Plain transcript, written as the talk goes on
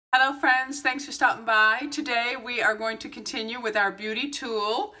Hello friends, thanks for stopping by. Today we are going to continue with our beauty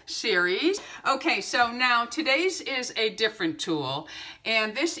tool series. Okay, so now today's is a different tool,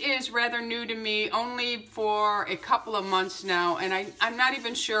 and this is rather new to me, only for a couple of months now, and I'm not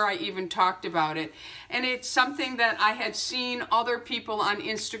even sure I even talked about it. And it's something that I had seen other people on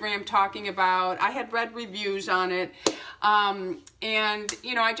Instagram talking about. I had read reviews on it, and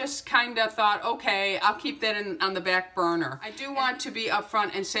you know, I just kind of thought, okay, I'll keep that on the back burner. I do want to be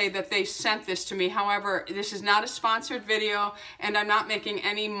upfront and say that they sent this to me. However, this is not a sponsored video, and I'm not making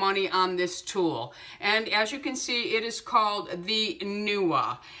any money on this tool. And as you can see, it is called the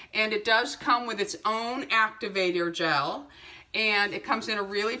NEWA, and it does come with its own activator gel, and it comes in a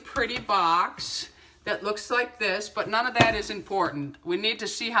really pretty box that looks like this, but none of that is important. We need to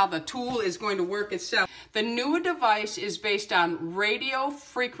see how the tool is going to work itself. The NEWA device is based on radio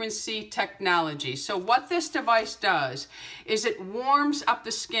frequency technology. So what this device does is it warms up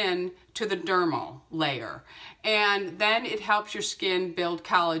the skin to the dermal layer, and then it helps your skin build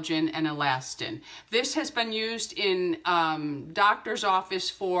collagen and elastin. This has been used in doctor's office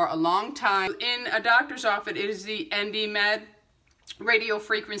for a long time. In a doctor's office, it is the ND radio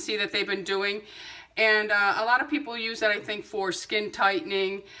frequency that they've been doing. And a lot of people use that, I think, for skin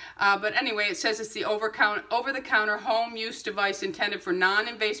tightening. But anyway, it says it's the over-the-counter home use device intended for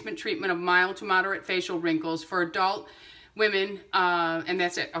non-invasive treatment of mild to moderate facial wrinkles for adult women, and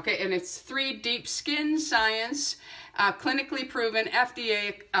that's it. Okay, and it's 3 deep skin science, clinically proven,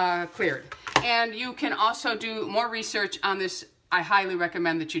 FDA cleared. And you can also do more research on this. I highly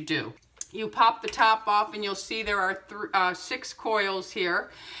recommend that you do. You pop the top off, and you'll see there are 6 coils here.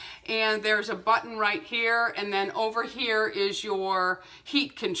 And there's a button right here, and then over here is your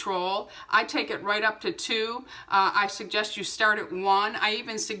heat control. I take it right up to 2. I suggest you start at 1. I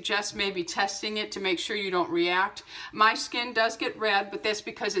even suggest maybe testing it to make sure you don't react. My skin does get red, but that's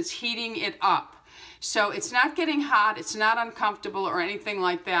because it's heating it up. So it's not getting hot, it's not uncomfortable or anything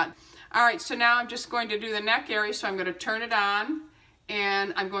like that. All right, so now I'm just going to do the neck area, so I'm going to turn it on,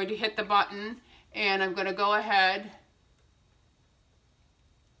 and I'm going to hit the button, and I'm going to go ahead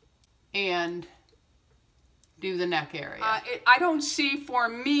and do the neck area. I don't see, for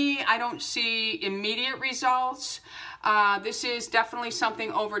me, I don't see immediate results. This is definitely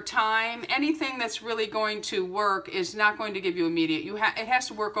something over time. Anything that's really going to work is not going to give you immediate. It has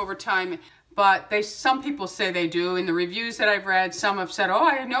to work over time, but some people say they do. In the reviews that I've read, some have said, oh,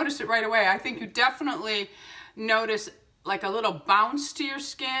 I noticed it right away. I think you definitely notice like a little bounce to your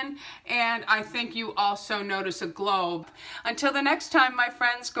skin, and I think you also notice a glow. Until the next time, my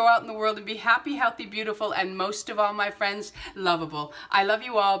friends, go out in the world and be happy, healthy, beautiful, and most of all, my friends, lovable. I love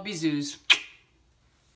you all. Bisous.